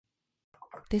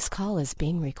This call is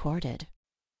being recorded.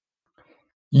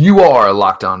 You are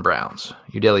Locked On Browns,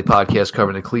 your daily podcast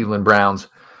covering the Cleveland Browns,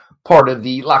 part of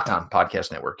the Locked On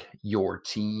Podcast Network. Your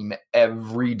team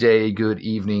every day. Good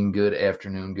evening, good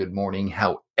afternoon, good morning,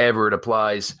 however it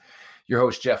applies. Your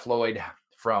host, Jeff Lloyd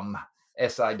from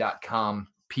SI.com.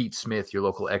 Pete Smith, your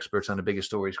local experts on the biggest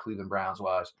stories, Cleveland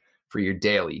Browns-wise, for your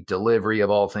daily delivery of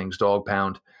all things Dog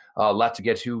Pound. A lot to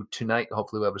get to tonight.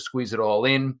 Hopefully we'll be able to squeeze it all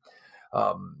in.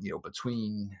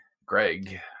 Between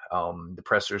Greg, the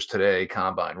pressers today,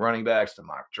 combine running backs, the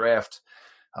mock draft,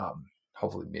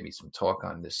 hopefully maybe some talk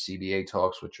on the CBA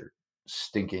talks, which are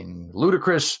stinking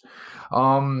ludicrous.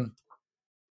 Greg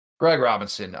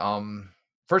Robinson,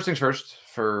 first things first,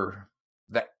 for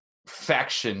that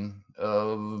faction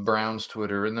of Browns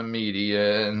Twitter and the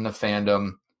media and the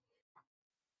fandom,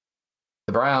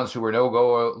 the Browns, who were no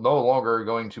longer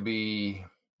going to be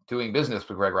doing business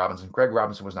with Greg Robinson. Greg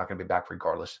Robinson was not going to be back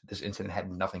regardless. This incident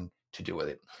had nothing to do with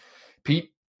it.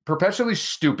 Pete, perpetually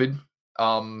stupid.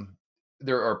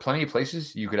 There are plenty of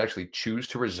places you could actually choose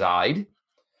to reside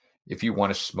if you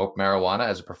want to smoke marijuana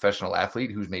as a professional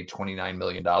athlete who's made $29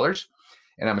 million.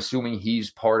 And I'm assuming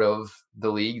he's part of the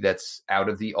league that's out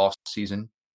of the off-season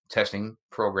testing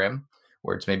program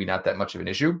where it's maybe not that much of an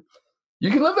issue.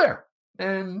 You can live there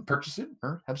and purchase it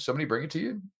or have somebody bring it to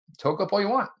you. Toke up all you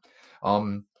want.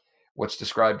 What's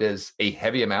described as a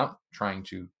heavy amount, trying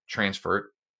to transfer it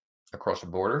across the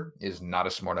border, is not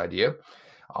a smart idea,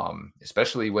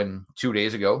 especially when 2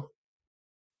 days ago,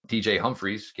 DJ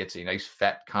Humphries gets a nice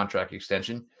fat contract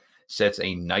extension, sets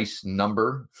a nice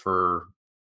number for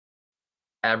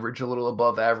average, a little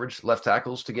above average left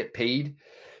tackles to get paid.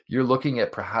 You're looking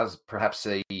at perhaps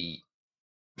a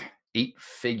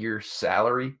 8-figure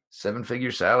salary,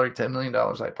 7-figure salary, $10 million.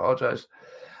 I apologize.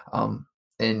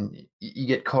 And you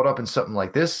get caught up in something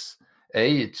like this.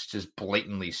 A, it's just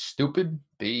blatantly stupid.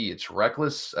 B, it's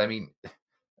reckless. I mean,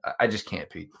 I just can't,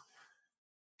 Pete.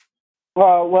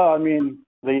 Well, I mean,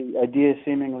 the idea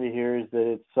seemingly here is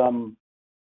that it's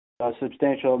a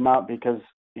substantial amount because,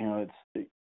 you know, it's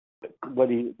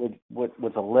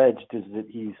what's alleged is that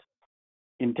he's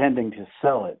intending to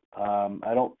sell it.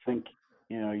 I don't think,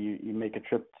 you know, you make a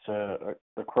trip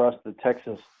across the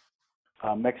Texas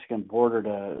Mexican border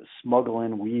to smuggle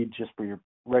in weed just for your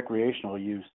recreational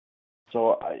use.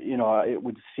 So, you know, it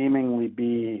would seemingly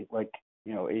be like,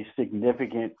 you know, a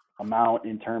significant amount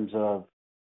in terms of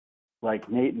like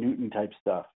Nate Newton type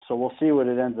stuff. So we'll see what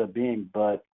it ends up being,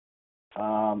 but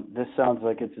this sounds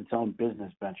like it's its own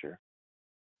business venture.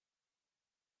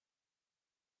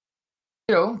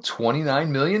 You know, $29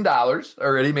 million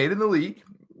already made in the league.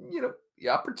 You know, the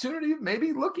opportunity of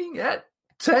maybe looking at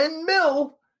 10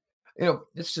 mil. You know,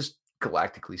 it's just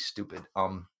galactically stupid.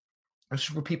 This is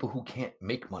for people who can't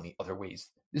make money other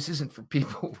ways. This isn't for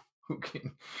people who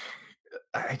can.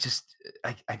 I just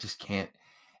can't.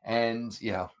 And,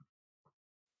 you know,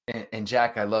 and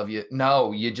Jack, I love you.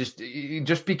 No, you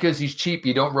just because he's cheap,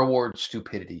 you don't reward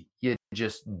stupidity. You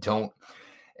just don't.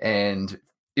 And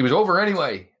it was over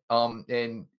anyway.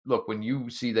 And look, when you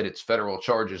see that it's federal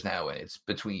charges now and it's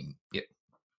between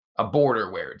a border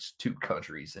where it's two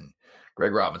countries, and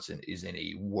Greg Robinson is in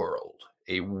a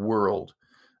world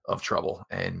of trouble,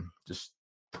 and just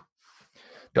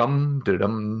dumb.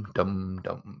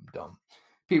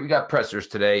 Pete, we got pressers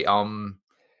today.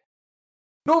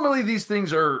 Normally these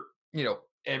things are, you know,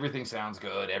 everything sounds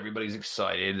good, everybody's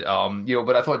excited, you know,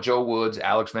 but I thought Joe Woods,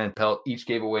 Alex Van Pelt each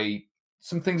gave away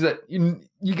some things that you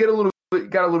got a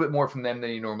little bit more from them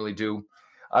than you normally do.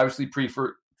 Obviously,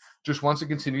 Prefer just wants to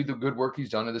continue the good work he's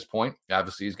done at this point.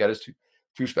 Obviously, he's got his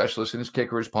two specialists in his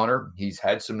kicker, his punter. He's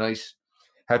had some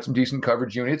decent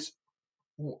coverage units.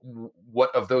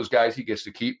 What of those guys he gets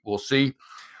to keep, we'll see.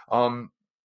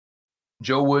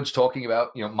 Joe Woods talking about,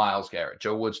 you know, Myles Garrett.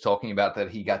 Joe Woods talking about that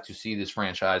he got to see this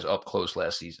franchise up close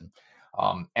last season.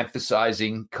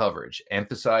 Emphasizing coverage,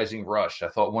 emphasizing rush. I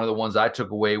thought one of the ones I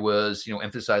took away was, you know,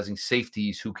 emphasizing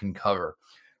safeties who can cover,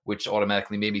 which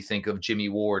automatically made me think of Jimmy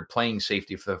Ward playing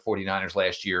safety for the 49ers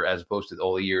last year as opposed to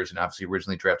all the years, and obviously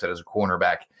originally drafted as a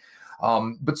cornerback.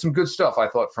 But some good stuff, I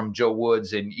thought, from Joe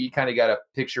Woods, and he kind of got a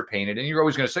picture painted. And you're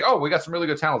always going to say, oh, we got some really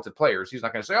good talented players. He's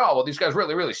not going to say, oh, well, these guys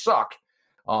really, really suck.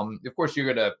 Of course,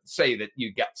 you're going to say that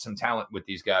you got some talent with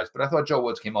these guys, but I thought Joe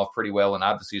Woods came off pretty well, and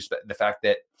obviously the fact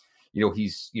that, you know,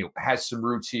 he's, you know, has some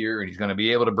roots here, and he's going to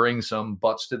be able to bring some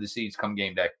butts to the seats come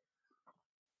game day.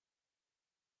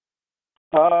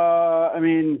 I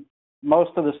mean,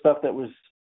 most of the stuff that was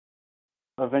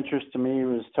of interest to me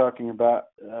was talking about,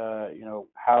 you know,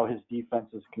 how his defense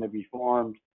is going to be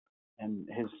formed and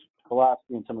his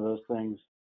philosophy and some of those things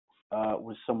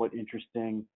was somewhat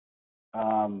interesting.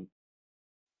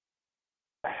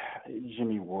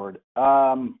 Jimmy Ward.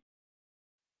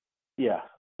 Yeah,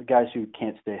 the guys who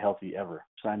can't stay healthy ever.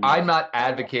 I'm not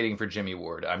advocating for Jimmy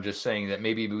Ward. I'm just saying that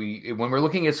maybe when we're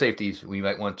looking at safeties, we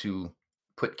might want to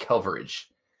put coverage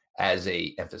as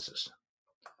a emphasis.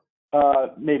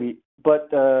 Maybe, but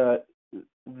the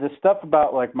stuff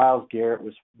about like Myles Garrett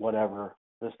was whatever.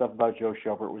 The stuff about Joe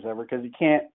Schobert was ever, because he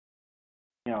can't.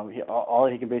 All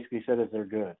he can basically say is they're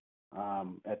good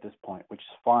at this point, which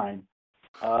is fine.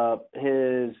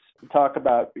 His talk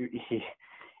about he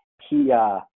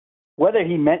whether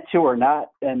he meant to or not,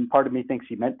 and part of me thinks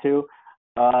he meant to,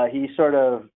 he sort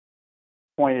of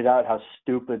pointed out how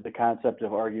stupid the concept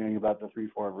of arguing about the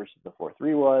 3-4 versus the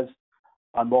 4-3 was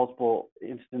on multiple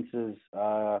instances.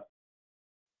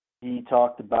 He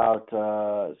talked about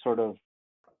sort of,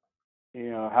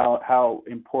 how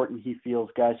important he feels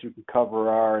guys who can cover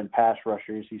are and pass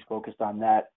rushers. He's focused on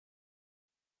that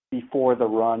before the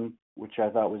run, which I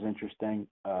thought was interesting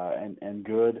and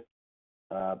good.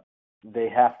 They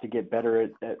have to get better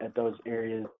at those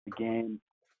areas of the game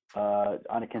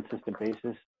on a consistent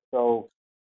basis. So,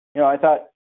 I thought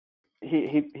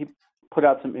he put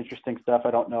out some interesting stuff.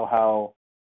 I don't know how,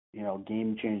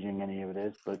 game changing any of it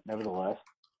is, but nevertheless.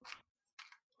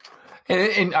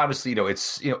 And obviously,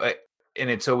 it's, and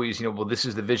it's always, well, this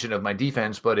is the vision of my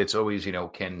defense, but it's always,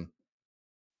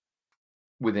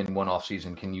 within one off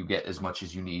season, can you get as much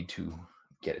as you need to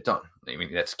get it done? I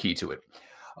mean, that's key to it.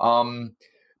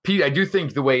 Pete, I do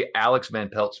think the way Alex Van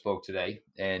Pelt spoke today,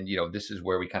 and, this is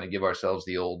where we kind of give ourselves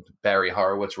the old Barry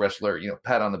Horowitz wrestler,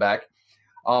 pat on the back.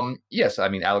 Yes, I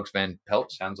mean, Alex Van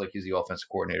Pelt sounds like he's the offensive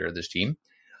coordinator of this team.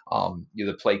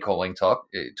 The play calling talk,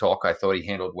 I thought he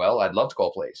handled well. I'd love to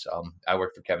call plays. I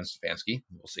work for Kevin Stefanski.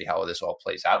 We'll see how this all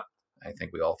plays out. I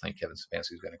think we all think Kevin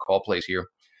Stefanski is going to call plays here.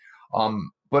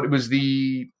 But it was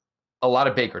a lot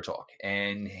of Baker talk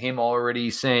and him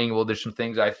already saying, well, there's some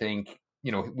things I think,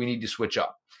 we need to switch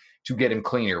up to get him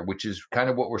cleaner, which is kind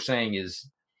of what we're saying is,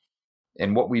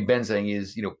 and what we've been saying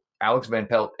is, Alex Van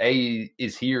Pelt,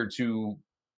 is here to,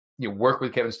 work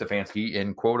with Kevin Stefanski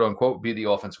and quote unquote, be the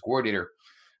offensive coordinator,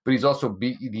 but he's also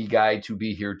the guy to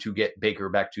be here to get Baker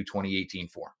back to 2018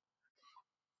 form.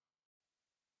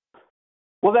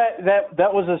 Well,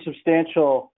 that was a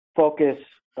substantial focus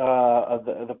of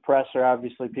the presser.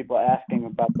 Obviously, people asking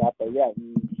about that, but yeah,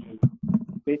 he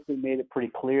basically made it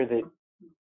pretty clear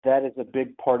that is a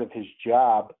big part of his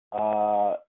job,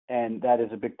 and that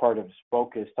is a big part of his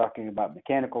focus, talking about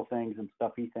mechanical things and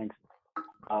stuff he thinks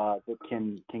that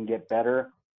can get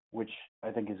better, which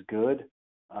I think is good.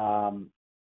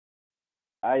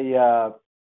 He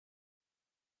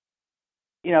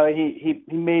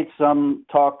made some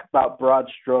talk about broad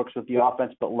strokes with the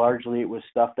offense, but largely it was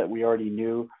stuff that we already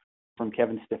knew from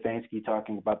Kevin Stefanski,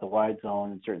 talking about the wide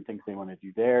zone and certain things they want to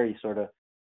do there. He sort of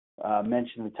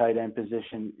mentioned the tight end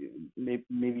position.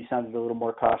 Maybe sounded a little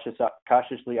more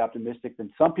cautiously optimistic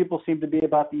than some people seem to be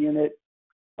about the unit.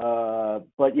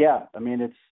 But yeah, I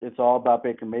mean, it's all about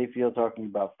Baker Mayfield, talking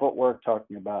about footwork,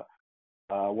 talking about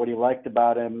what he liked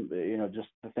about him, just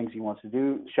the things he wants to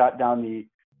do. Shot down the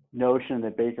notion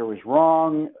that Baker was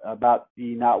wrong about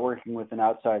the not working with an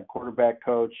outside quarterback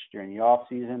coach during the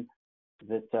offseason,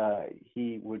 that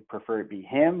he would prefer it be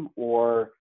him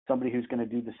or somebody who's going to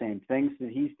do the same things that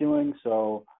he's doing.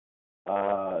 So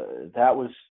that was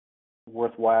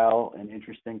worthwhile and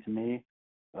interesting to me.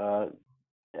 I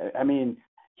mean,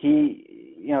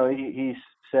 he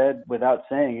said without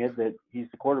saying it that he's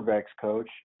the quarterback's coach,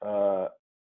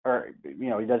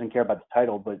 he doesn't care about the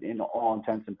title, but in all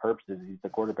intents and purposes, he's the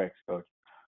quarterback's coach.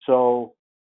 So,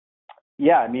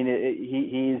 yeah, I mean,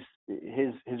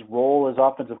 his role as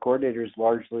offensive coordinator is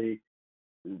largely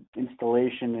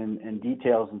installation and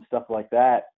details and stuff like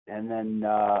that. And then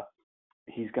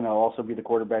he's going to also be the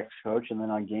quarterback's coach. And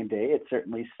then on game day, it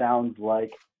certainly sounds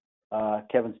like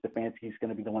Kevin Stefanski is going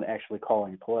to be the one actually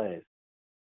calling plays.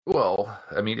 Well,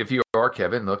 I mean, if you are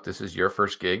Kevin, look, this is your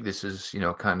first gig. This is,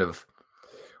 kind of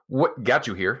what got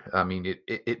you here. I mean,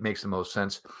 it makes the most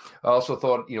sense. I also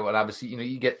thought, and obviously,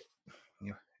 you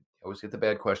always get the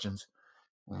bad questions.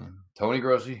 Tony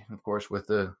Grossi, of course, with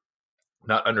the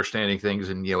not understanding things.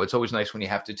 And, it's always nice when you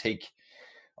have to take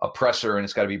a presser and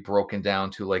it's got to be broken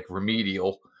down to like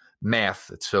remedial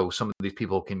math. So some of these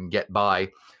people can get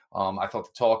by. I thought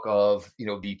the talk of,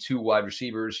 the two wide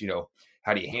receivers,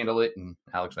 how do you handle it? And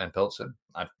Alex Van Pelt said,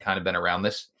 I've kind of been around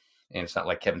this. And it's not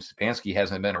like Kevin Stefanski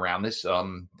hasn't been around this.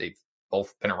 They've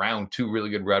both been around two really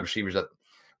good wide receivers at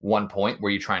one point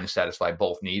where you're trying to satisfy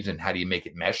both needs. And how do you make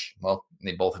it mesh? Well,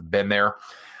 they both have been there.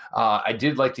 I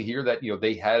did like to hear that,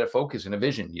 they had a focus and a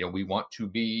vision. We want to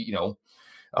be,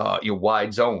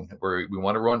 wide zone where we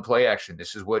want to run play action.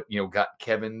 This is what, got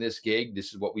Kevin this gig.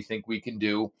 This is what we think we can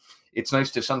do. It's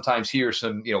nice to sometimes hear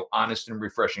some, honest and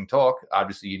refreshing talk.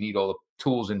 Obviously, you need all the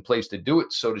tools in place to do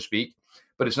it, so to speak.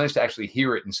 But it's nice to actually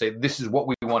hear it and say, this is what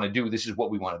we want to do. This is what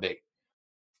we want to be.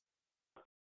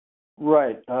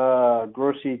 Right.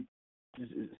 Grossi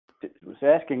was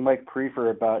asking Mike Prefer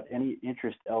about any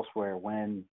interest elsewhere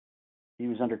when he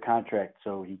was under contract,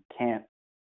 so he can't.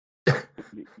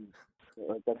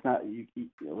 That's not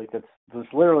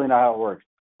that's literally not how it works.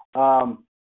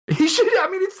 He should. I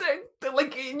mean, it's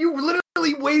like you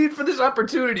literally waited for this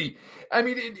opportunity. I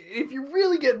mean, if you're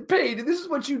really getting paid and this is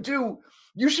what you do,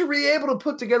 you should be able to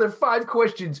put together 5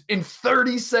 questions in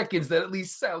 30 seconds that at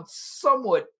least sound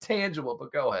somewhat tangible.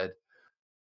 But go ahead.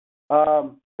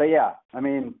 But yeah, I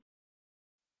mean,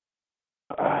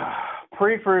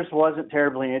 Prefer's wasn't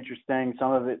terribly interesting.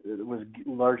 Some of it was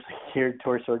largely geared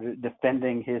towards sort of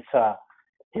defending his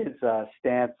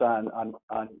stance on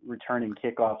returning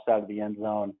kickoffs out of the end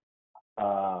zone.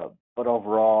 But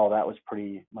overall, that was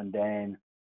pretty mundane.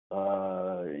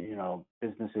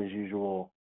 Business as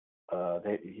usual.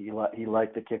 He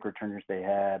liked the kick returners they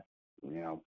had.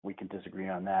 We can disagree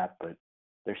on that, but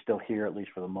they're still here, at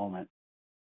least for the moment.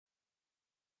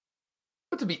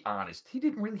 But to be honest, he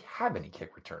didn't really have any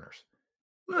kick returners.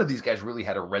 None of these guys really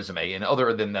had a resume. And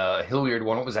other than the Hilliard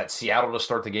one, what was that, Seattle to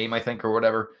start the game, I think, or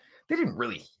whatever, they didn't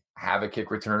really have a kick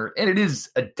returner. And it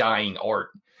is a dying art.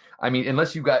 I mean,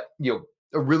 unless you got,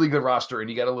 a really good roster and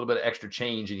you got a little bit of extra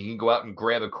change and you can go out and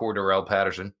grab a Cordarrelle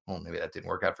Patterson. Well, maybe that didn't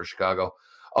work out for Chicago.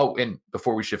 Oh, and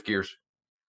before we shift gears,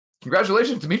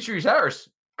 congratulations, Demetrius Harris.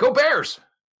 Go Bears.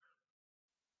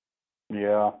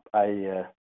 Yeah,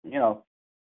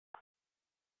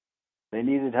 they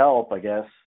needed help, I guess.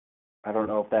 I don't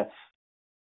know if that's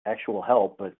actual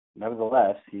help, but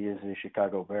nevertheless, he is a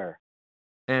Chicago Bear.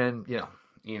 And,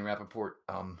 Ian Rappaport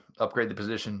upgrade the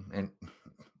position, and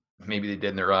maybe they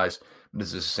did in their eyes. This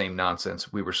is the same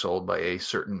nonsense. We were sold by a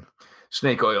certain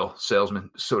snake oil salesman,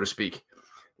 so to speak,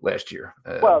 last year.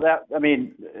 That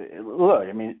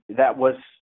was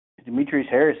Demetrius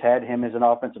Harris had him as an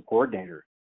offensive coordinator,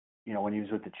 when he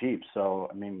was with the Chiefs. So,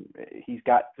 I mean, he's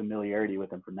got familiarity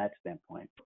with him from that standpoint.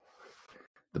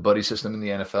 The buddy system in the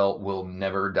NFL will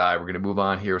never die. We're going to move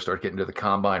on here. Start getting to the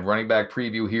combine running back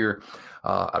preview here.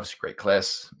 Obviously, great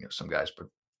class. Some guys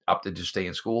opted to stay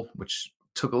in school, which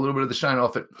took a little bit of the shine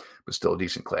off it, but still a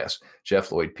decent class.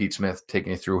 Jeff Lloyd, Pete Smith,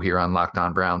 taking you through here on Locked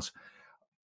On Browns.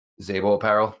 Zabo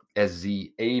Apparel,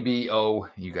 SZABO.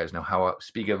 You guys know how I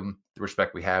speak of them, the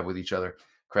respect we have with each other.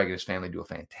 Craig and his family do a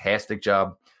fantastic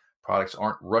job. Products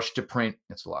aren't rushed to print.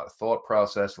 It's a lot of thought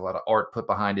process, a lot of art put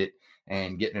behind it.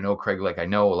 And getting to know Craig like I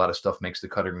know, a lot of stuff makes the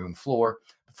cutting room floor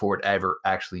before it ever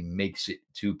actually makes it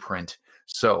to print.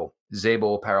 So,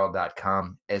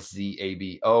 ZaboApparel.com,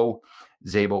 SZABO,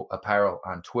 Zabo Apparel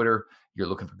on Twitter. You're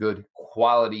looking for good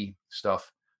quality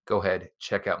stuff. Go ahead,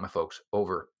 check out my folks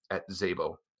over at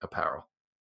Zabo Apparel.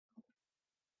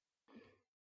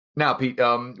 Now, Pete,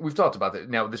 we've talked about that.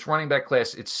 Now, this running back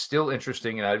class, it's still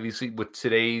interesting. And obviously with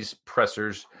today's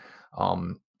pressers,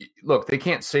 look, they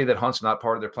can't say that Hunt's not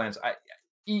part of their plans.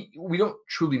 We don't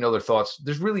truly know their thoughts.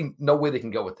 There's really no way they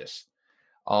can go with this.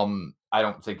 I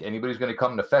don't think anybody's going to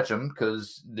come to fetch him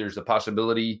because there's still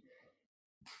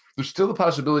the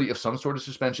possibility of some sort of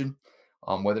suspension.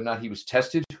 Whether or not he was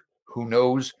tested, who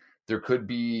knows? There could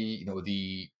be,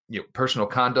 the personal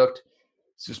conduct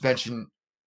suspension.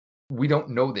 We don't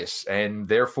know this, and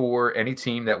therefore any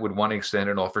team that would want to extend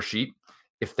an offer sheet,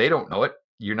 if they don't know it,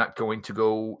 you're not going to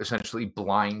go essentially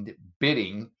blind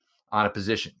bidding on a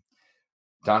position.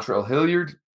 Dontrell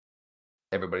Hilliard,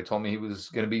 everybody told me he was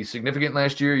going to be significant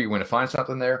last year. You're going to find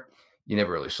something there. You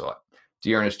never really saw it.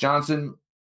 Dearness Johnson,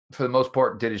 for the most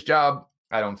part, did his job.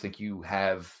 I don't think you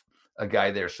have a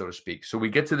guy there, so to speak. So we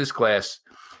get to this class,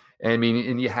 and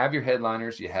you have your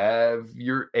headliners, you have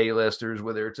your A-listers,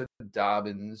 whether it's a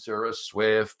Dobbins or a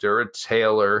Swift or a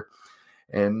Taylor,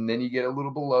 and then you get a little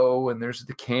below, and there's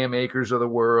the Cam Akers of the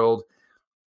world.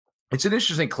 It's an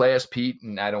interesting class, Pete,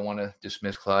 and I don't want to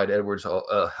dismiss Clyde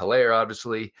Edwards-Helaire,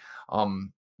 obviously.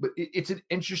 But it's an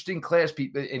interesting class,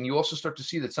 Pete, and you also start to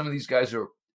see that some of these guys are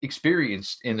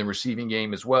experienced in the receiving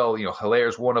game as well.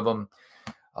 Hilaire's one of them.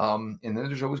 And then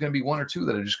there's always going to be one or two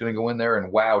that are just going to go in there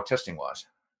and wow testing-wise.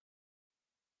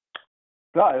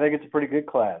 Well, I think it's a pretty good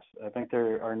class. I think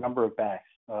there are a number of backs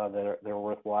that are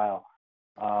worthwhile.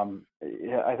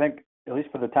 I think, at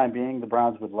least for the time being, the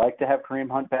Browns would like to have Kareem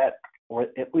Hunt back, or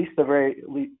at least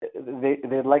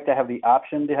they'd like to have the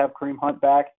option to have Kareem Hunt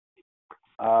back.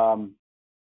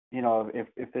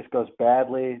 If this goes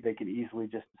badly, they could easily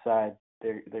just decide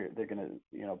they're going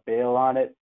to bail on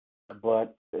it.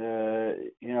 But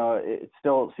it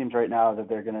still seems right now that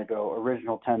they're going to go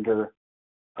original tender,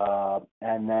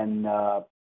 and then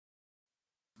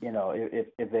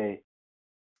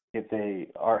if they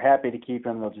are happy to keep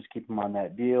him, they'll just keep him on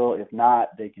that deal. If not,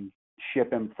 they can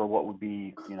ship him for what would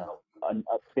be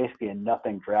basically a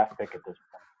nothing draft pick at this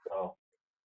point. So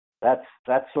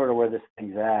that's sort of where this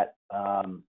thing's at.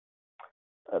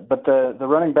 But the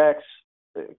running backs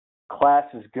class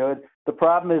is good. The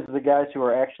problem is the guys who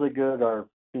are actually good are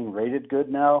being rated good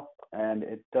now, and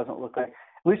it doesn't look like, at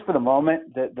least for the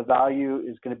moment, that the value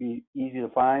is going to be easy to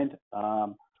find.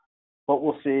 But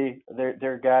we'll see. There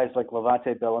are guys like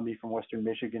Levante Bellamy from Western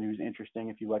Michigan who's interesting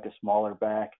if you like a smaller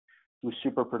back who's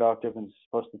super productive and is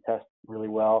supposed to test really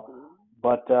well.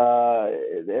 But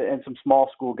and some small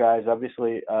school guys.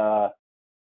 Obviously, I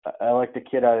like the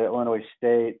kid out of Illinois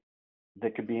State.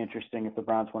 That could be interesting if the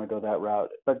Browns want to go that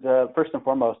route. But first and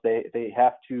foremost, they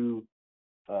have to.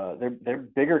 Their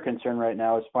bigger concern right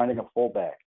now is finding a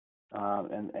fullback,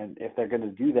 and if they're going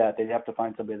to do that, they have to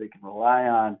find somebody they can rely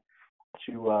on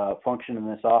to function in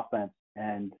this offense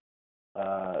and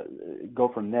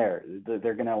go from there.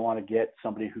 They're going to want to get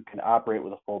somebody who can operate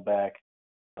with a fullback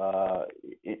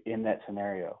in that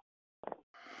scenario.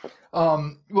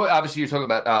 Well, obviously you're talking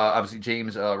about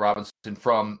James Robinson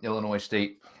from Illinois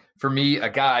State. For me, a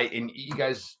guy, and you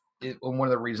guys, one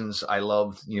of the reasons I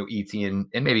loved Etienne,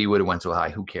 and maybe he would have went to a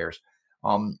high. Who cares?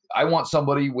 I want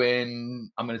somebody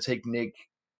when I'm going to take Nick,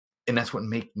 and that's what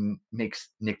makes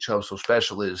Nick Chubb so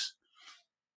special is,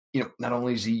 not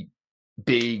only is he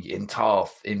big and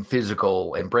tough and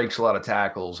physical and breaks a lot of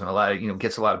tackles and a lot of,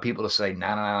 gets a lot of people to say,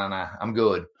 nah, I'm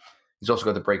good. He's also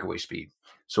got the breakaway speed.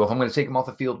 So if I'm going to take him off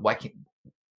the field, why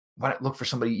not look for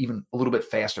somebody even a little bit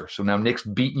faster? So now Nick's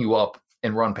beating you up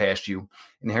and run past you,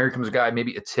 and here comes a guy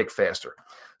maybe a tick faster.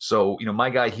 So, my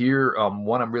guy here,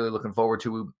 one I'm really looking forward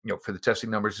to, for the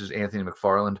testing numbers is Anthony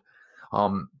McFarland.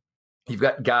 You've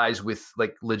got guys with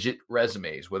like legit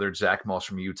resumes, whether it's Zach Moss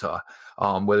from Utah,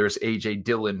 whether it's A.J.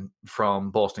 Dillon from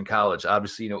Boston College.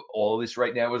 Obviously, all of this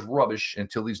right now is rubbish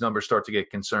until these numbers start to get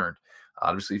concerned.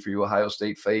 Obviously, for you Ohio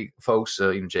State folks,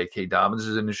 J.K. Dobbins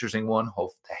is an interesting one.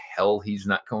 Hope the hell he's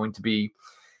not going to be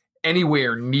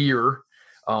anywhere near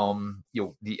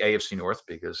the AFC North,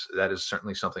 because that is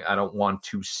certainly something I don't want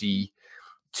to see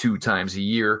 2 times a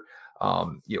year.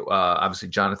 Obviously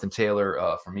Jonathan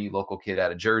Taylor, for me, local kid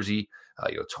out of Jersey,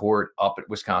 toured up at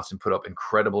Wisconsin, put up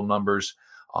incredible numbers.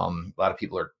 A lot of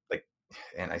people are like,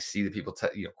 and I see the people,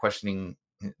 questioning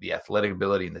the athletic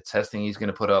ability and the testing he's going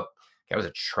to put up. Guy was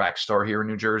a track star here in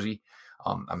New Jersey.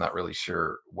 I'm not really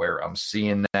sure where I'm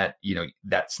seeing that.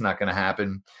 That's not going to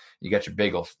happen. You got your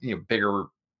bigger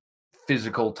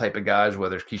physical type of guys,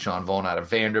 whether it's Keyshawn Vaughn out of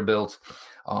Vanderbilt,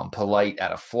 Polite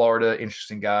out of Florida,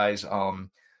 interesting guys.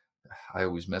 I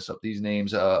always mess up these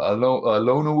names.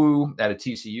 Alonawu out of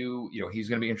TCU, he's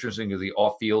going to be interesting because the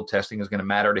off-field testing is going to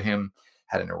matter to him.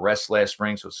 Had an arrest last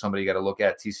spring, so somebody got to look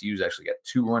at. TCU's actually got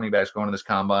 2 running backs going to this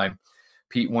combine.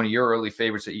 Pete, one of your early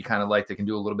favorites that you kind of like that can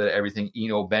do a little bit of everything,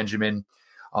 Eno Benjamin.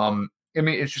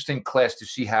 Interesting class to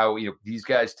see how these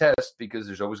guys test, because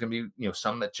there's always going to be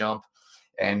some that jump.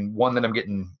 And one that I'm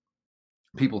getting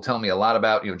people tell me a lot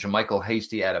about, JaMycal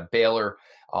Hasty out of Baylor,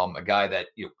 a guy that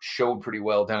showed pretty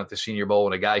well down at the Senior Bowl,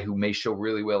 and a guy who may show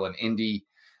really well in Indy.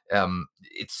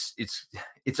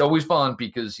 It's always fun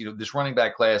because this running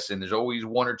back class, and there's always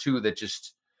 1 or 2 that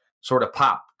just sort of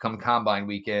pop come combine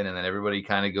weekend, and then everybody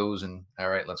kind of goes and, all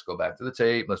right, let's go back to the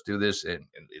tape, let's do this. And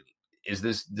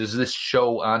does this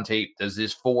show on tape? Does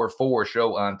this 4-4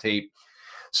 show on tape?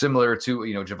 Similar to,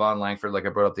 Javon Langford, like I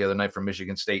brought up the other night from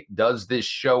Michigan State. Does this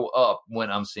show up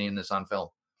when I'm seeing this on film?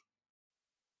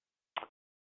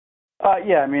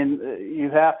 Yeah, you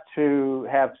have to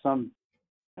have some,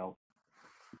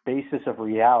 basis of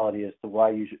reality as to why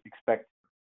you should expect,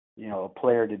 a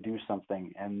player to do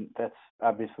something. And that's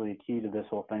obviously key to this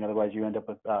whole thing. Otherwise, you end up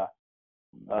with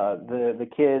the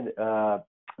kid,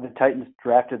 the Titans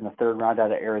drafted in the 3rd round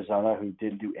out of Arizona, who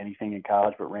didn't do anything in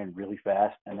college but ran really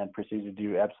fast and then proceeded to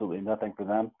do absolutely nothing for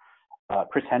them.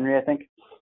 Chris Henry, I think.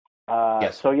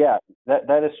 Yes. So yeah,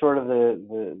 that is sort of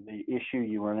the issue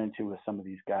you run into with some of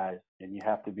these guys, and you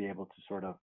have to be able to sort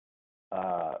of,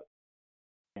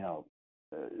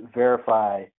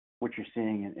 verify what you're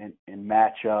seeing and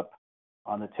match up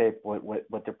on the tape what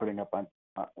they're putting up on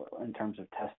in terms of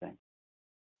testing.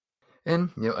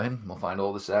 And and we'll find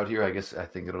all this out here. I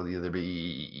think it'll either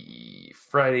be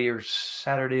Friday or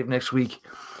Saturday of next week.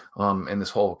 And this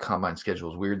whole combine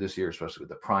schedule is weird this year, especially with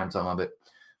the prime time of it,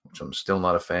 which I'm still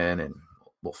not a fan. And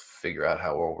we'll figure out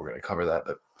how well we're going to cover that.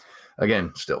 But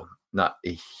again, still not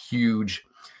a huge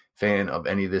fan of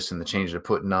any of this and the change they're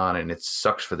putting on, and it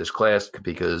sucks for this class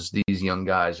because these young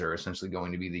guys are essentially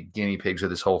going to be the guinea pigs of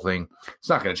this whole thing. It's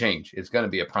not going to change. It's going to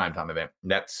be a primetime event.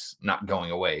 That's not going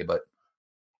away, but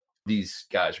these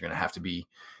guys are going to have to be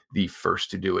the first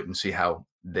to do it and see how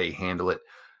they handle it.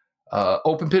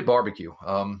 Open pit barbecue.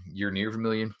 You're near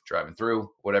Vermilion, driving through,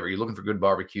 whatever. You're looking for good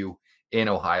barbecue in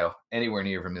Ohio, anywhere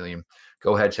near Vermilion.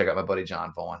 Go ahead, check out my buddy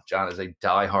John Vaughn. John is a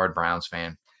diehard Browns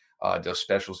fan. Does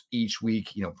specials each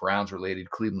week, Browns related,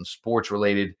 Cleveland sports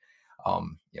related.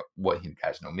 What you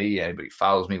guys know me, anybody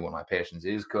follows me, one of my passions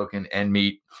is cooking and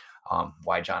meat.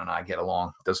 Why John and I get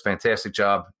along. Does a fantastic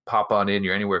job. Pop on in.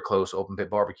 You're anywhere close. Open pit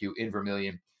barbecue in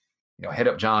Vermilion. Hit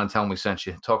up John, tell him we sent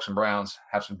you. Talk some Browns,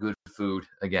 have some good food.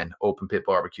 Again, open pit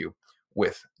barbecue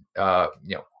with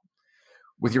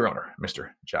your owner,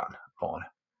 Mr. John Vaughn.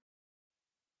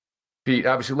 Pete,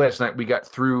 obviously last night we got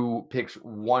through picks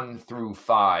 1 through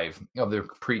 5 of the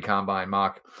pre-combine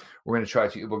mock. We're going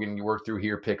to work through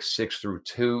here picks 6 through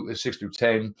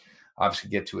 10. Obviously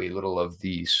get to a little of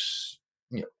these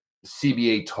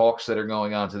CBA talks that are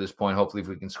going on to this point. Hopefully if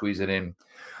we can squeeze it in.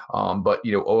 But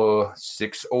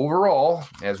 6 overall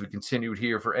as we continued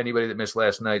here for anybody that missed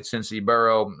last night. Cincy,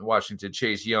 Burrow, Washington,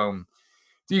 Chase Young,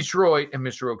 Detroit, and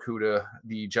Mr. Okudah,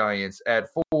 the Giants at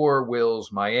 4,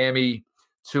 Wills, Miami,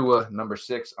 Tua, number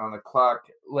 6 on the clock.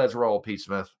 Let's roll, Pete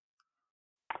Smith.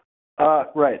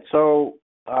 Right. So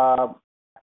how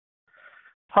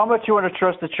much you want to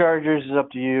trust the Chargers is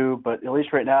up to you, but at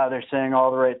least right now they're saying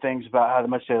all the right things about how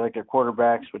much they like their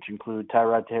quarterbacks, which include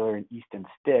Tyrod Taylor and Easton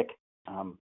Stick.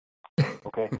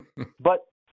 Okay. But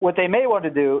what they may want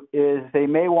to do is they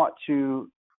may want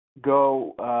to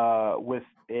go with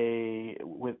a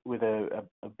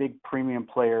big premium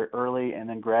player early and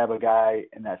then grab a guy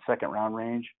in that second round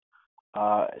range.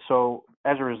 So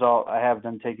as a result, I have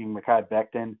them taking Mekhi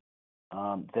Becton.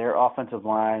 Their offensive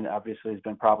line obviously has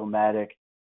been problematic,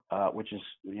 which is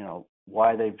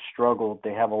why they've struggled.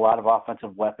 They have a lot of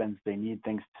offensive weapons. They need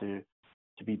things to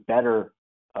be better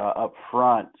up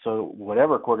front. So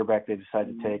whatever quarterback they decide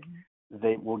to take,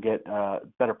 they will get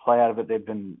better play out of it. They've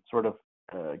been sort of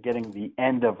getting the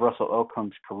end of Russell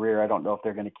Okung's career. I don't know if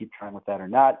they're going to keep trying with that or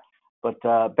not. But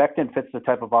Becton fits the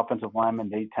type of offensive lineman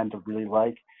they tend to really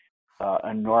like.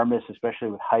 Enormous, especially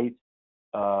with height,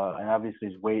 and obviously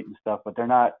his weight and stuff. But they're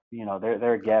not,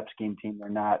 they're a gap scheme team. They're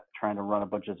not trying to run a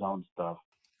bunch of zone stuff.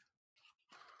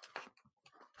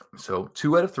 So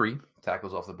 2 out of 3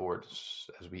 tackles off the board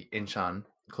as we inch on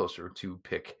closer to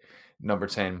pick number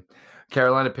 10.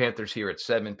 Carolina Panthers here at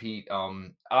 7, Pete.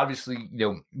 Obviously,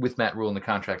 with Matt Rule in the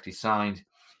contract he signed,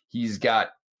 he's got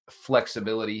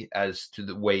flexibility as to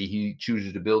the way he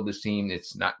chooses to build this team.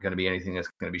 It's not going to be anything that's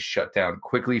going to be shut down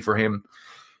quickly for him.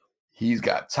 He's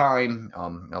got time.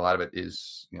 A lot of it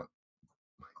is,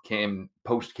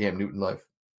 post-Cam Newton life,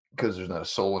 because there's not a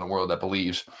soul in the world that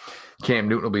believes Cam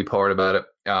Newton will be part about it.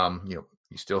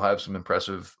 You still have some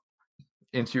impressive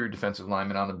interior defensive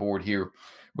linemen on the board here,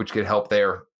 which could help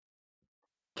there.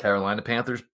 Carolina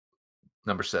Panthers,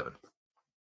 number 7.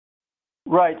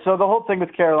 Right. So the whole thing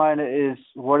with Carolina is,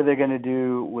 what are they going to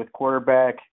do with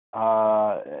quarterback?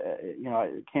 Cam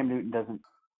Newton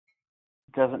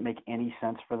doesn't make any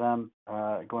sense for them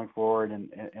going forward. And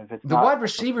if it's wide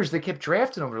receivers they kept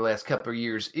drafting over the last couple of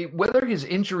years, whether his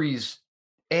injuries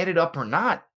added up or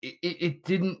not, it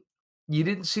didn't. You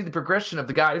didn't see the progression of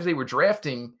the guys they were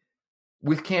drafting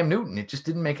with Cam Newton. It just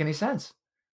didn't make any sense.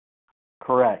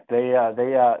 Correct.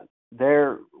 Their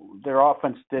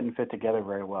offense didn't fit together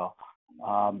very well.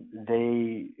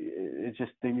 They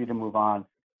need to move on.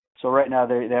 So right now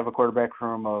they have a quarterback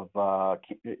room of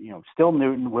still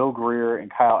Newton, Will Grier,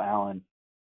 and Kyle Allen.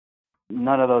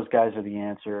 None of those guys are the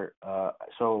answer.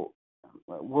 So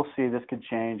we'll see. This could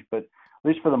change, but at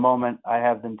least for the moment, I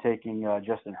have them taking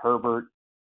Justin Herbert.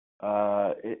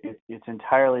 It's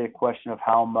entirely a question of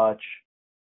how much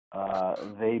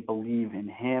they believe in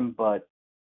him, but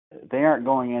they aren't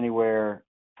going anywhere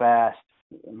fast.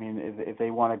 I mean, if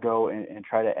they want to go and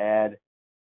try to add,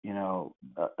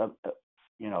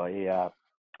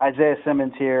 Isaiah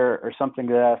Simmons here or something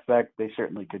to that effect, they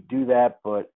certainly could do that.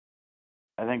 But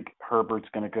I think Herbert's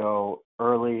going to go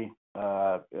early.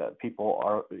 People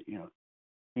are,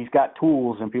 he's got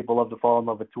tools, and people love to fall in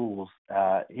love with tools.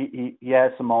 He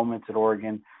has some moments at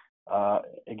Oregon,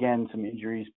 again, some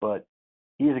injuries, but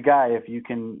he's a guy, if you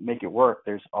can make it work,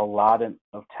 there's a lot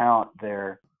of talent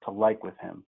there to like with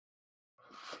him.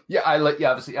 Yeah,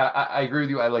 obviously, I agree with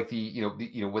you. I like the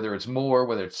whether it's Moore,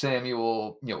 whether it's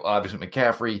Samuel, obviously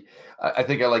McCaffrey. I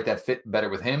think I like that fit better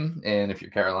with him. And if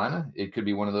you're Carolina, it could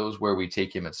be one of those where we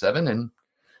take him at 7 and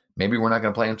maybe we're not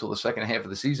going to play until the second half of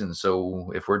the season.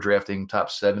 So if we're drafting top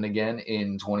 7 again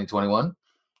in 2021,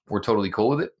 we're totally cool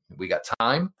with it. We got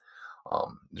time.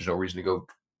 There's no reason to go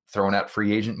throwing out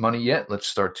free agent money yet. Let's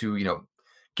start to,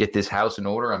 get this house in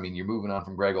order. I mean, you're moving on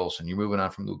from Greg Olson. You're moving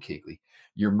on from Luke Kuechly.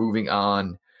 You're moving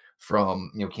on from,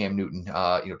 Cam Newton,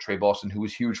 Trey Boston, who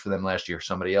was huge for them last year.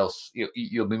 Somebody else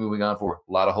you'll be moving on for.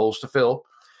 A lot of holes to fill.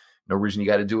 No reason you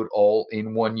got to do it all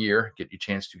in 1 year. Get your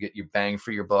chance to get your bang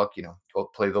for your buck,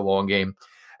 go play the long game.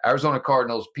 Arizona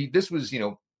Cardinals, Pete, this was,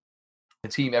 a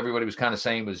team everybody was kind of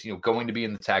saying was, going to be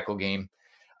in the tackle game.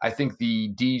 I think the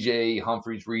DJ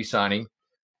Humphries re-signing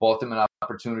bought them an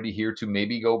opportunity here to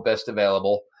maybe go best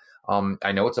available.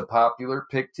 I know it's a popular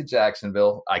pick to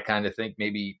Jacksonville. I kind of think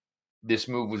maybe this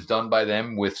move was done by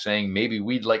them with saying maybe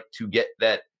we'd like to get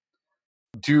that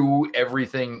do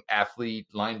everything athlete,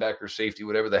 linebacker, safety,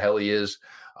 whatever the hell he is.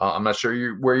 I'm not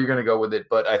sure where you're going to go with it,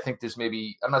 but I think this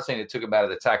maybe – I'm not saying it took him out of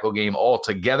the tackle game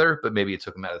altogether, but maybe it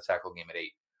took him out of the tackle game at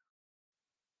 8.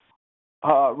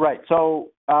 Right. So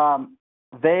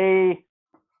they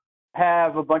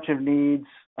have a bunch of needs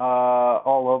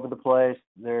all over the place.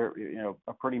 They're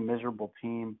a pretty miserable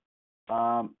team.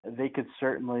 They could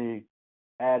certainly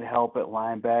add help at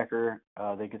linebacker.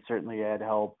 They could certainly add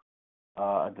help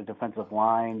at the defensive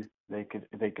line. They could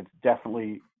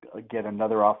definitely get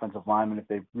another offensive lineman if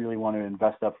they really want to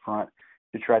invest up front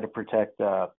to try to protect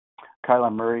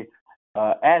Kyler Murray.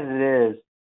 As it is,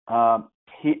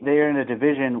 they're in a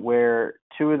division where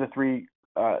 2 of the 3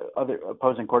 other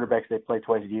opposing quarterbacks they play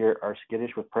twice a year are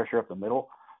skittish with pressure up the middle.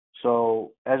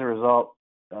 So as a result,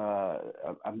 I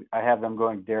have them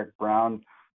going Derek Brown,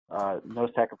 nose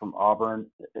tackle from Auburn.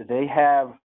 They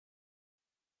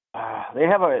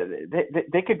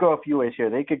could go a few ways here.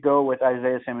 They could go with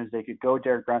Isaiah Simmons. They could go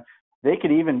Derek Brown. They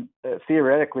could even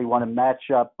theoretically want to match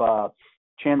up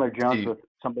Chandler Jones with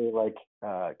somebody like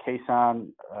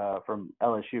Kason from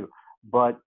LSU.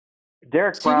 But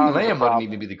Derek Brown. CeeDee Lamb wouldn't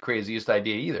even be the craziest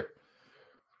idea either.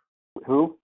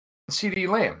 Who? CeeDee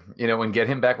Lamb, and get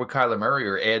him back with Kyler Murray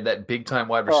or add that big-time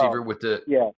wide receiver with the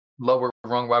lower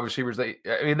rung wide receivers. They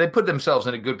put themselves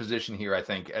in a good position here, I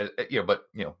think. But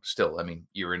still,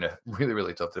 you're in a really,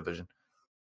 really tough division.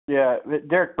 Yeah,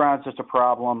 Derek Brown's just a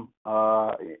problem.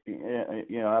 Obviously,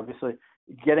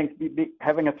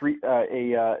 having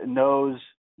a nose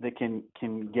that can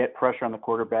get pressure on the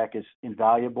quarterback is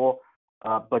invaluable.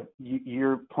 But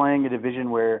you're playing a division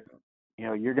where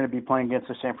you're going to be playing against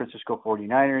the San Francisco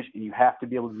 49ers, and you have to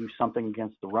be able to do something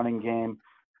against the running game.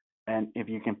 And if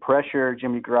you can pressure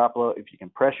Jimmy Garoppolo, if you can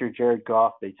pressure Jared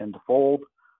Goff, they tend to fold.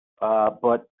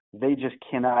 But they just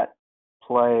cannot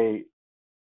play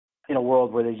in a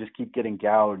world where they just keep getting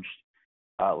gouged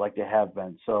like they have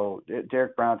been. So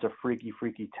Derek Brown's a freaky,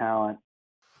 freaky talent.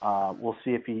 We'll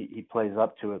see if he plays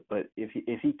up to it. But if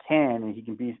he can, and he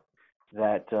can be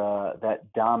that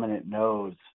dominant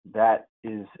nose, that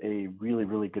is a really,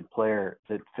 really good player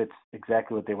that fits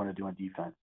exactly what they want to do on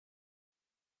defense.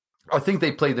 I think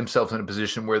they play themselves in a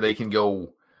position where they can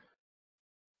go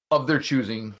of their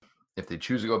choosing. If they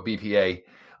choose to go BPA,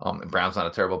 and Brown's not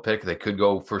a terrible pick, they could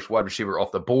go first wide receiver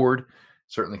off the board.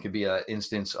 Certainly could be an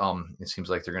instance. It seems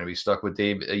like they're going to be stuck with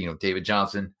David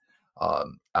Johnson.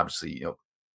 Obviously,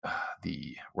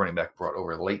 the running back brought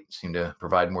over late seemed to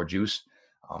provide more juice.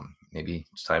 Maybe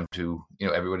it's time to,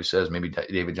 everybody says maybe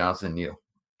David Johnson,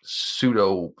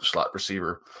 pseudo slot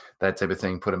receiver, that type of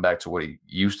thing, put him back to what he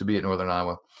used to be at Northern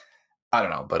Iowa. I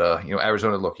don't know, but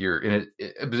Arizona, look, you're in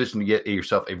a position to get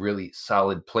yourself a really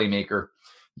solid playmaker.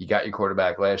 You got your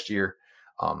quarterback last year,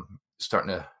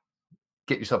 starting to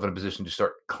get yourself in a position to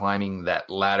start climbing that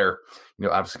ladder.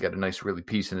 Obviously got a nice really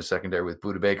piece in the secondary with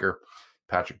Budda Baker.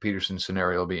 Patrick Peterson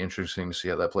scenario will be interesting to see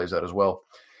how that plays out as well.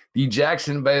 The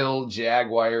Jacksonville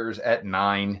Jaguars at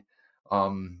 9.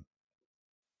 Who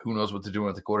knows what they're doing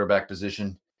at the quarterback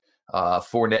position?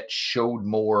 Fournette showed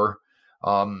more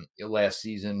last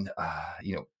season.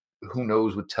 Who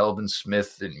knows with Telvin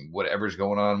Smith and whatever's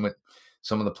going on with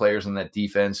some of the players in that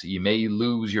defense. You may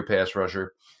lose your pass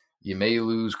rusher. You may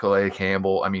lose Calais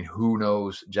Campbell. Who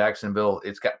knows? Jacksonville,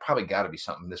 it's probably got to be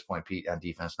something at this point, Pete, on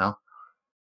defense now.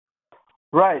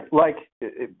 Right. Like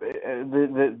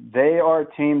they are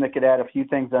a team that could add a few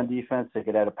things on defense. They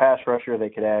could add a pass rusher. They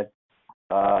could add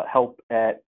help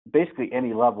at basically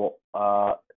any level.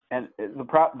 And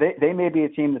they may be a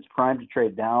team that's primed to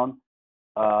trade down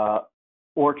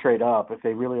or trade up. If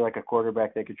they really like a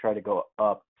quarterback, they could try to go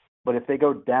up. But if they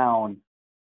go down,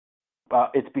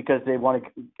 it's because they want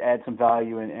to add some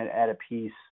value and add a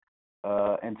piece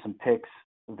and some picks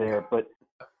there. But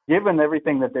given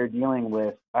everything that they're dealing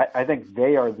with, I think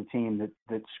they are the team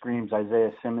that screams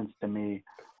Isaiah Simmons to me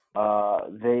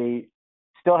They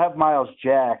still have Miles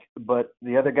Jack, but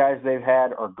the other guys they've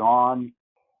had are gone.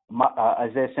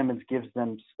 Isaiah Simmons gives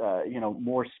them,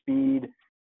 more speed.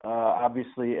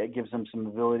 Obviously, it gives them some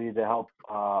ability to help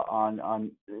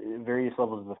on various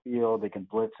levels of the field. They can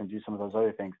blitz and do some of those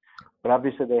other things. But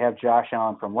obviously, they have Josh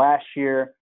Allen from last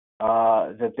year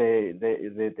that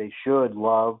they should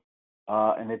love,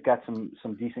 and they've got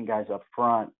some decent guys up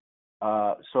front.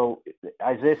 So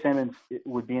Isaiah Simmons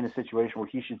would be in a situation where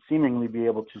he should seemingly be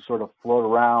able to sort of float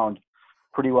around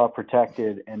pretty well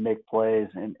protected and make plays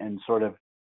and sort of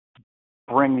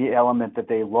bring the element that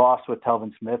they lost with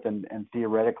Telvin Smith and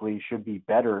theoretically should be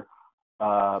better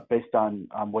based on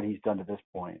what he's done to this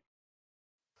point.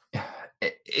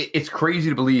 It's crazy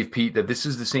to believe, Pete, that this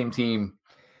is the same team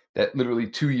that literally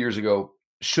 2 years ago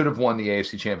should have won the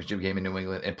AFC Championship game in New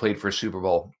England and played for a Super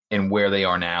Bowl, and where they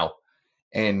are now.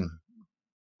 And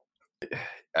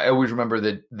I always remember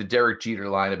the Derek Jeter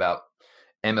line about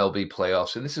MLB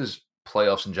playoffs, and this is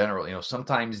playoffs in general.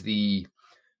 Sometimes the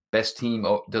best team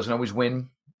doesn't always win.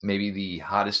 Maybe the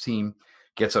hottest team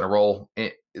gets on a roll.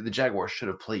 The Jaguars should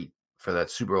have played for that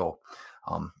Super Bowl.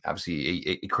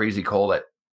 Obviously, a crazy call that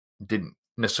didn't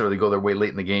necessarily go their way late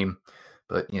in the game.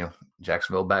 But,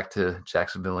 Jacksonville back to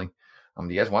Jacksonville. Do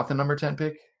you guys want the number 10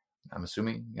 pick? I'm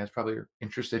assuming you guys probably are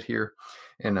interested here.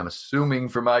 And I'm assuming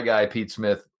for my guy, Pete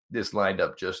Smith, this lined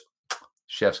up just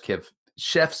chef's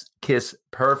kiss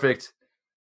perfect.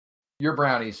 Your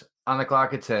Brownies on the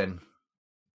clock at 10.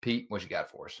 Pete, what you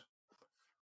got for us?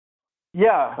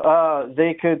 Yeah,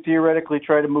 they could theoretically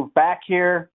try to move back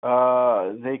here.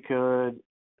 They could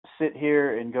sit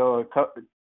here and go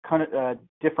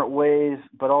different ways,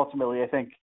 but ultimately I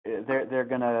think they're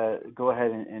going to go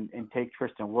ahead and take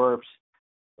Tristan Wirfs,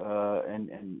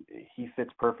 and he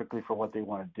fits perfectly for what they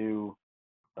want to do.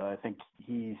 I think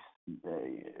he's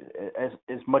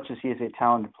as much as he is a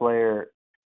talented player,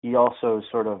 he also is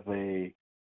sort of a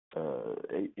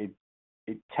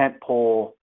tent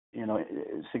pole,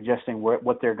 suggesting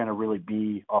what they're going to really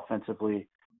be offensively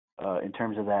in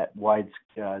terms of that wide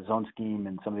zone scheme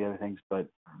and some of the other things. But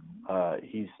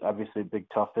he's obviously a big,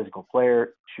 tough physical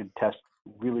player, should test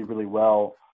really, really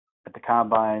well at the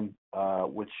combine,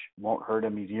 which won't hurt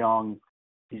him. He's young.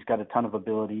 He's got a ton of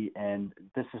ability, and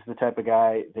this is the type of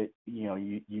guy that,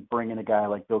 you bring in a guy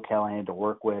like Bill Callahan to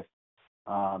work with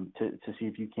to see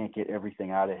if you can't get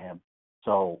everything out of him.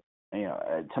 So,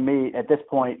 to me, at this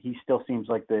point, he still seems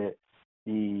like the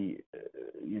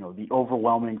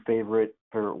overwhelming favorite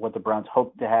for what the Browns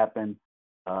hope to happen.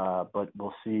 But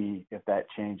we'll see if that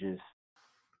changes.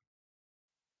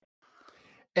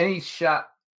 Any shot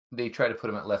they try to put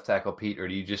him at left tackle, Pete, or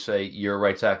do you just say you're a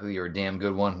right tackle, you're a damn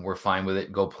good one, we're fine with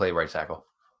it, go play right tackle?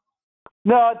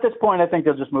 No, at this point, I think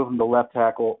they'll just move him to left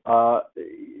tackle.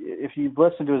 If you've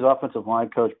listened to his offensive line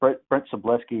coach, Brent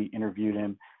Sobleski interviewed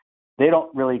him. They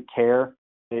don't really care.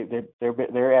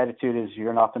 Their attitude is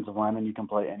you're an offensive lineman, you can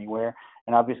play anywhere.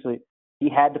 And obviously, he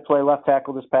had to play left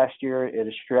tackle this past year at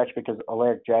a stretch because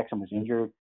Alaric Jackson was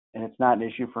injured, and it's not an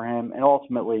issue for him. And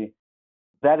ultimately,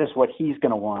 that is what he's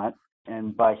going to want.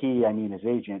 And by he, I mean his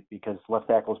agent, because left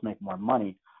tackles make more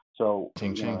money. So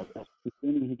as soon as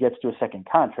he gets to a second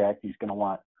contract, he's going to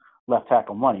want left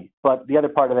tackle money. But the other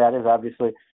part of that is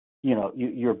obviously,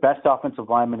 your best offensive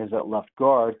lineman is at left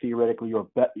guard. Theoretically,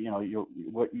 what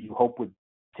you hope would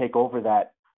take over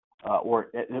that,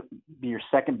 or be your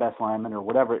second best lineman or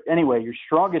whatever. Anyway, your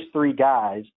strongest three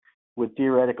guys would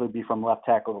theoretically be from left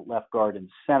tackle to left guard and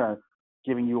center,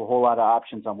 giving you a whole lot of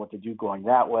options on what to do going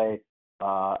that way.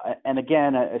 And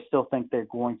again, I still think they're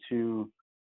going to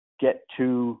get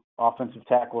 2 offensive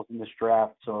tackles in this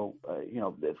draft. So,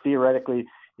 theoretically,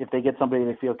 if they get somebody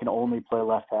they feel can only play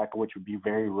left tackle, which would be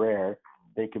very rare,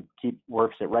 they could keep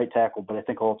Wirfs at right tackle. But I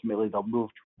think ultimately they'll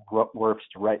move Wirfs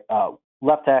to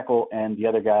left tackle, and the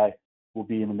other guy will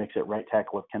be in the mix at right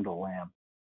tackle with Kendall Lamb.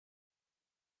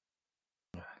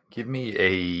 Give me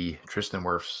a Tristan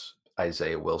Wirfs,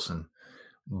 Isaiah Wilson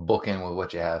bookend with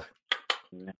what you have.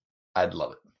 I'd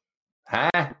love it. Huh?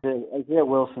 Isaiah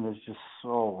Wilson is just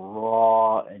so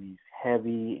raw, and he's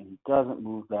heavy, and he doesn't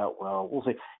move that well. We'll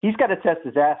see. He's got to test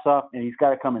his ass off, and he's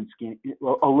got to come in skinny,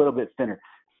 a little bit thinner.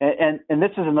 And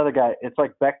this is another guy. It's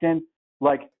like Becton.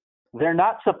 Like, they're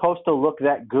not supposed to look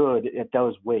that good at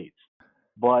those weights,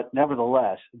 but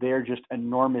nevertheless, they're just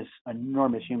enormous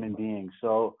human beings.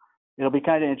 So it'll be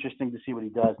kind of interesting to see what he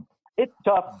does. It's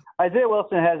tough. Isaiah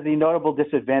Wilson has the notable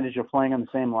disadvantage of playing on the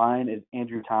same line as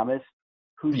Andrew Thomas,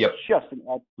 who's just an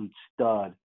absolute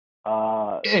stud.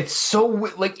 It's so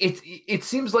like it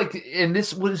seems like, and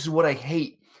this is what I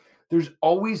hate. There's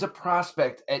always a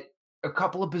prospect at a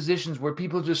couple of positions where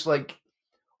people just like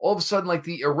all of a sudden, like,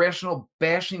 the irrational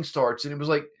bashing starts, and it was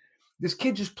like, this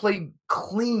kid just played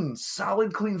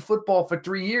solid, clean football for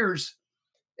 3 years,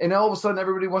 and all of a sudden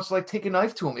everybody wants to, like, take a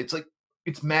knife to him. It's like,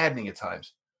 it's maddening at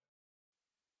times.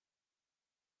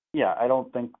 Yeah, I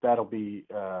don't think that'll be,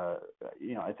 I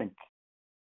think,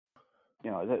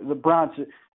 the Browns,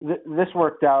 this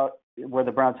worked out where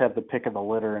the Browns have the pick of the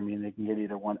litter. I mean, they can get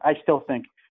either one. I still think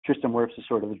Tristan Wirfs is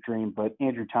sort of a dream, but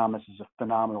Andrew Thomas is a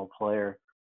phenomenal player.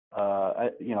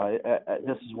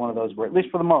 This is one of those where, at least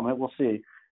for the moment, we'll see.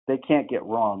 They can't get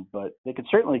wrong, but they could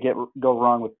certainly go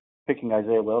wrong with picking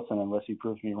Isaiah Wilson unless he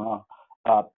proves me wrong.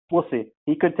 We'll see.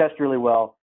 He could test really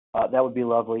well. That would be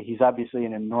lovely. He's obviously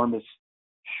an enormous,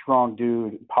 strong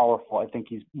dude, powerful. I think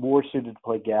he's more suited to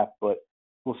play gap, but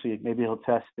we'll see. Maybe he'll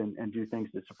test and do things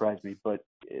that surprise me. But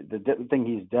the thing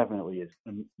he's definitely is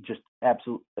just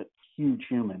absolute a huge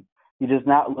human. He does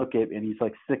not look it, and he's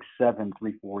like 6'7",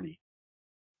 340.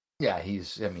 Yeah,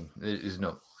 there's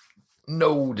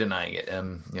no denying it.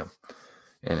 And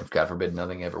if God forbid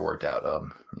nothing ever worked out,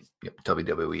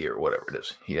 WWE or whatever it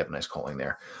is, he'd have a nice calling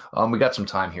there. We got some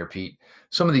time here, Pete.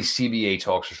 Some of these CBA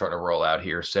talks are starting to roll out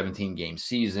here. 17-game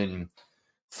season,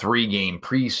 3-game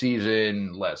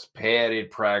preseason, less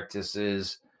padded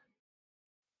practices.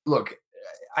 Look,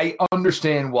 I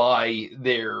understand why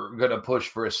they're going to push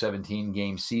for a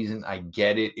 17-game season. I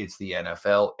get it. It's the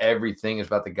NFL. Everything is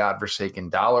about the godforsaken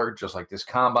dollar, just like this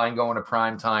combine going to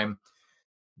prime time.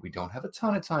 We don't have a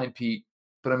ton of time, Pete,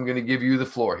 but I'm going to give you the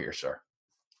floor here, sir.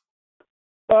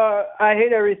 I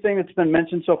hate everything that's been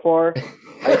mentioned so far.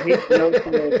 I hate the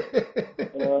notion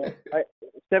that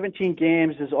 17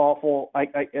 games is awful.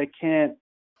 I can't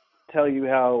tell you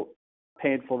how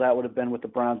painful that would have been with the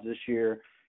Browns this year.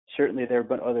 Certainly there have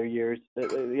been other years.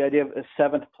 The idea of a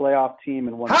 7th playoff team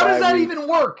in one How does that week. even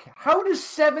work? How does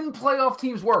 7 playoff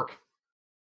teams work?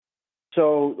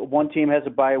 So one team has a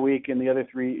bye week, and the other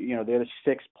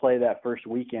 6 play that first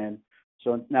weekend.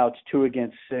 So now it's 2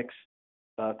 against 6,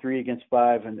 3 against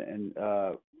 5, and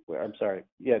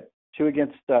 2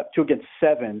 against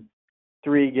 7,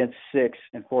 3 against 6,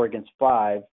 and 4 against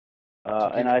 5.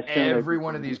 And I assume every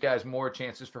one of these guys more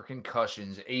chances for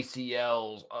concussions,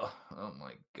 ACLs. Oh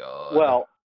my God. Well,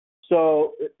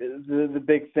 so the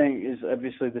big thing is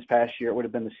obviously this past year it would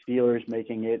have been the Steelers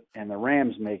making it and the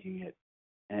Rams making it.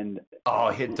 And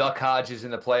hit Duck Hodges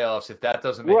in the playoffs. If that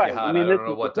doesn't make you hot, I don't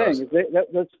know what does.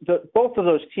 Both of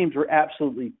those teams were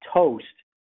absolutely toast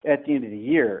at the end of the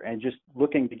year and just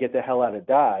looking to get the hell out of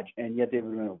Dodge, and yet they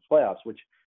were in the playoffs, which,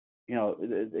 the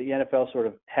NFL sort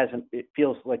of hasn't. It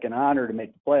feels like an honor to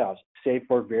make the playoffs, save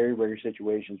for very rare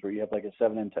situations where you have like a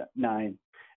 7-9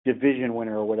 division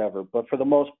winner or whatever. But for the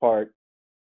most part,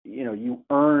 you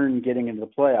earn getting into the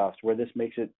playoffs, where this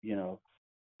makes it,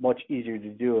 much easier to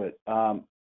do it.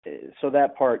 So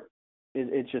that part,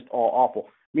 it's just all awful.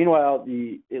 Meanwhile,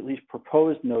 the at least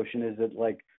proposed notion is that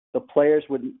like the players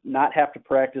would not have to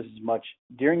practice as much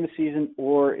during the season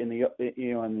or in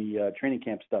the training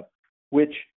camp stuff,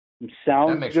 which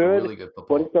sounds good, really good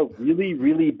but it's a really,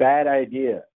 really bad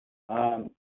idea.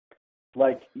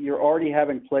 Like you're already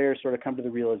having players sort of come to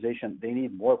the realization they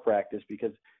need more practice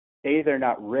because A, they're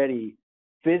not ready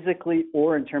physically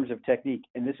or in terms of technique.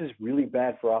 And this is really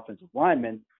bad for offensive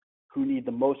linemen who need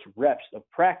the most reps of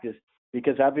practice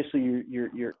because obviously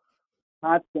you're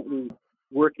constantly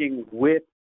working with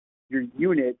your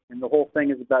unit and the whole thing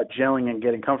is about gelling and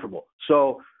getting comfortable.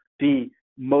 So the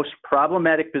most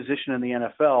problematic position in the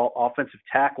NFL, offensive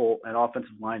tackle and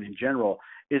offensive line in general,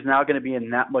 is now going to be in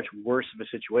that much worse of a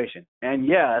situation. And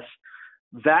yes,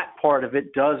 that part of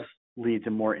it does lead to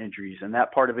more injuries, and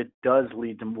that part of it does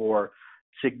lead to more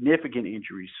significant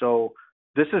injuries. So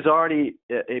this is already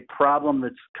a problem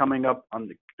that's coming up on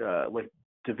the like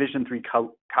Division III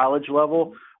college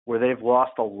level, where they've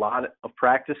lost a lot of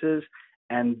practices,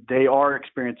 and they are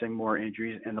experiencing more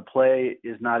injuries, and the play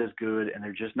is not as good, and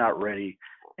they're just not ready.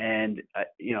 And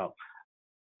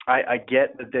I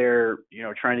get that they're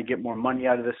trying to get more money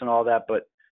out of this and all that, but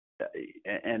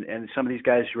and some of these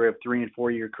guys who have 3 and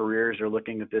 4 year careers are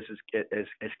looking at this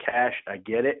as cash. I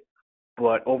get it.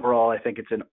 But overall, I think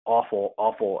it's an awful,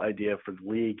 awful idea for the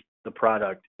league, the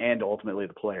product, and ultimately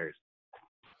the players.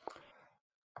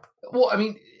 Well, I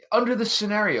mean, under this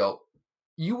scenario,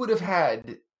 you would have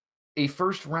had a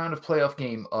first round of playoff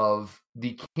game of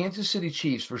the Kansas City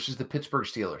Chiefs versus the Pittsburgh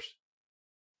Steelers.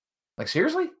 Like,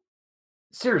 seriously?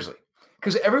 Seriously.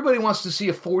 Because everybody wants to see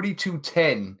a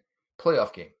 42-10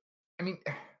 playoff game. I mean,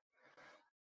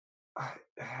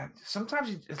 sometimes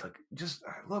it's like, just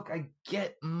look, I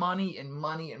get money and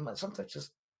money. Sometimes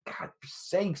just, God, for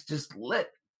sakes, just let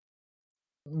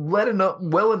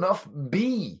enough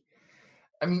be.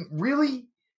 I mean, really,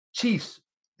 Chiefs,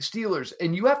 Steelers,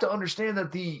 and you have to understand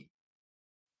that the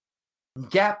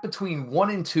gap between 1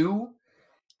 and 2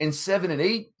 and 7 and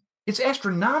 8, it's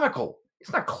astronomical.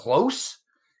 It's not close.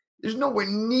 There's nowhere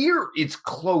near it's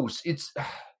close. And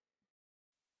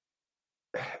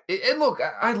look,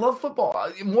 I love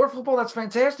football. More football, that's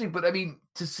fantastic. But I mean,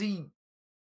 to see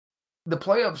the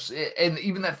playoffs and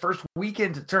even that first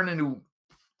weekend to turn into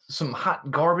some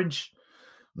hot garbage,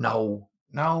 no.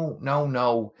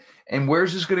 And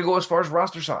where's this going to go as far as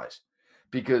roster size?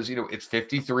 Because, it's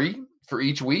 53 for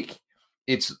each week.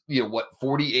 It's,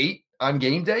 48 on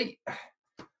game day?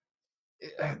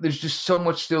 There's just so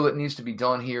much still that needs to be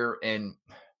done here. And,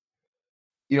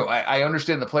 I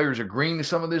understand the players agreeing to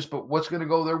some of this, but what's going to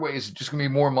go their way? Is it just going to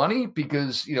be more money?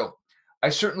 Because, I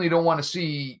certainly don't want to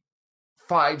see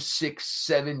 5, 6,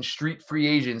 7 street free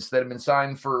agents that have been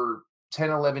signed for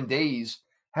 10, 11 days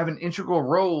having integral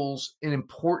roles in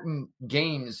important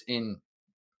games in,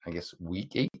 I guess,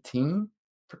 week 18,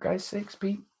 for God's sakes,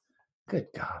 Pete. Good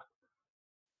God.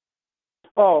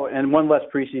 Oh, and one less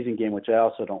preseason game, which I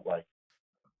also don't like.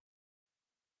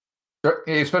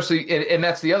 Especially, and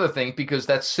that's the other thing, because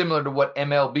that's similar to what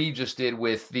MLB just did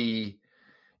with the,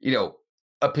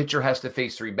 a pitcher has to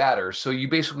face 3 batters. So you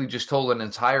basically just told an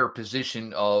entire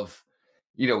position of,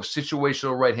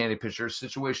 situational right-handed pitchers,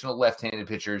 situational left-handed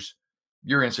pitchers,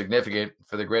 you're insignificant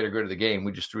for the greater good of the game.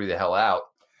 We just threw the hell out.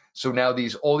 So now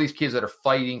all these kids that are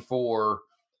fighting for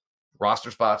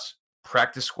roster spots,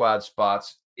 practice squad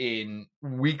spots in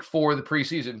week 4 of the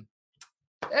preseason,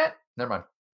 never mind.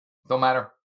 Don't matter.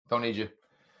 Don't need you.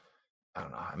 I don't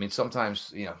know. I mean,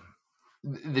 sometimes,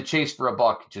 the chase for a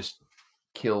buck just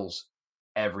kills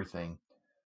everything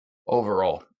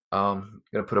overall. Going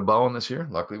to put a bow on this here.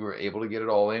 Luckily, we were able to get it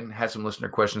all in. Had some listener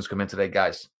questions come in today.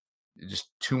 Guys, just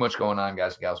too much going on,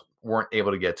 guys and gals. Weren't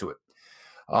able to get to it.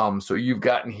 So you've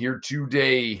gotten here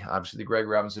today, obviously, the Greg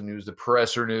Robinson news, the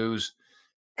presser news,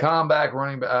 combine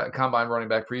running back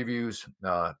previews,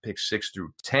 picks 6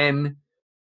 through 10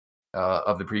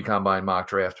 of the pre-combine mock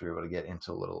draft. We're able to get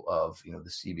into a little of, the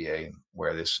CBA and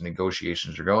where this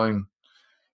negotiations are going.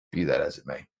 Be that as it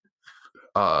may.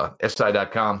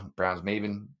 SI.com, Browns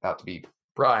Maven, about to be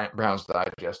Browns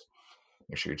Digest.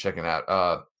 Make sure you're checking out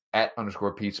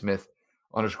 @_Pete Smith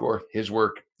 _ his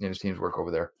work and his team's work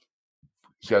over there.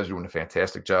 These guys are doing a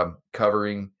fantastic job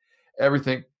covering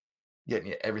everything, getting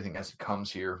you everything as it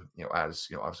comes here,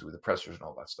 obviously with the pressers and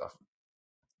all that stuff.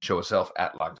 Show yourself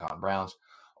 @LockedOnBrowns,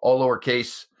 all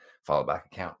lowercase, follow back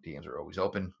account. DMs are always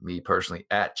open. Me personally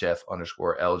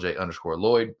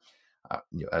 @Jeff_LJ_Lloyd.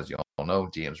 As you all know,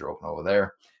 DMs are open over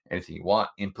there. Anything you want,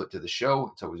 input to the show,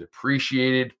 it's always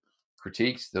appreciated.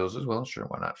 Critiques, those as well. Sure,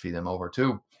 why not feed them over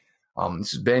too?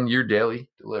 This has been your daily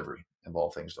delivery of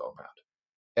all things dog pound.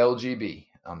 LGB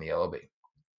on the LOB.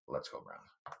 Let's go, Browns.